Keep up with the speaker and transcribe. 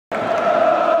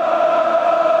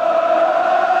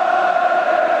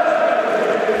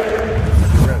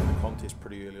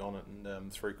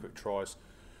quick tries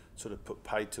sort of put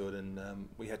paid to it, and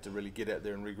we had to really get out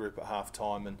there and regroup at half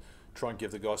time and try and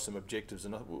give the guys some objectives,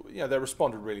 and they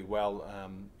responded really well.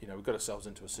 We got ourselves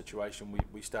into a situation,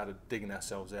 we started digging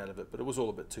ourselves out of it, but it was all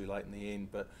a bit too late in the end.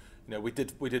 But we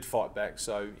did fight back,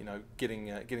 so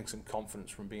getting some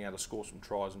confidence from being able to score some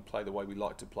tries and play the way we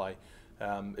like to play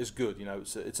is good.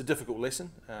 It's a difficult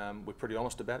lesson. We're pretty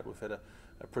honest about it. We've had a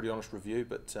pretty honest review,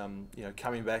 but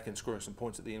coming back and scoring some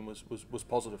points at the end was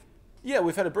positive. Yeah,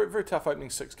 we've had a very tough opening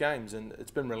 6 games, and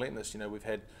it's been relentless. We've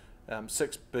had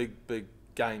 6 big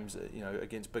games,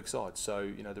 against big sides.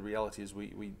 So the reality is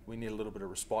we need a little bit of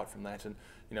respite from that, and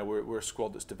we're a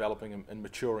squad that's developing and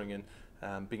maturing,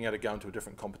 and being able to go into a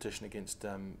different competition against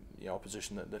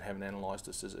opposition that haven't analysed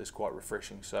us is quite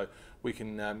refreshing. So we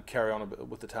can carry on a bit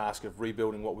with the task of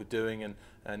rebuilding what we're doing and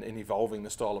evolving the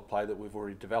style of play that we've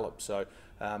already developed. So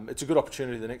it's a good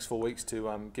opportunity the next 4 weeks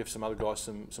to give some other guys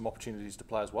some opportunities to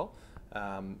play as well.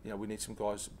 We need some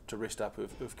guys to rest up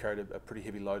who've carried a pretty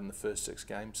heavy load in the first 6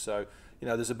 games. So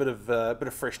there's a bit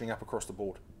of freshening up across the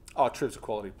board. Oh, Trev's a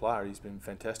quality player. He's been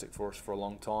fantastic for us for a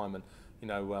long time, and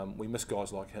we miss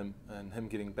guys like him, and him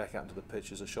getting back out into the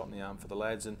pitch is a shot in the arm for the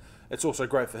lads. And it's also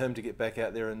great for him to get back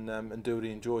out there and do what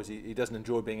he enjoys. He doesn't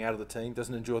enjoy being out of the team,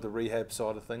 doesn't enjoy the rehab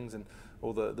side of things and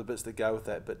all the bits that go with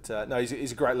that. But no,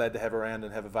 he's a great lad to have around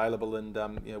and have available, and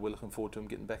we're looking forward to him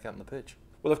getting back out on the pitch.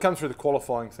 Well, they've come through the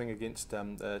qualifying thing against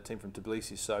a team from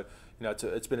Tbilisi, so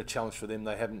it's been a challenge for them.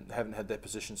 They haven't had their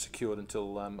position secured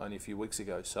until only a few weeks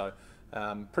ago. So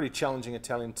pretty challenging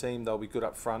Italian team. They'll be good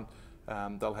up front.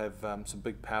 They'll have some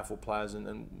big, powerful players,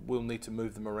 and we'll need to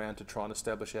move them around to try and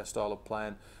establish our style of play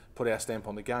and put our stamp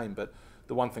on the game. But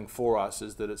the one thing for us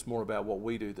is that it's more about what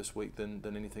we do this week than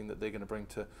anything that they're going to bring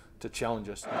to challenge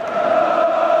us.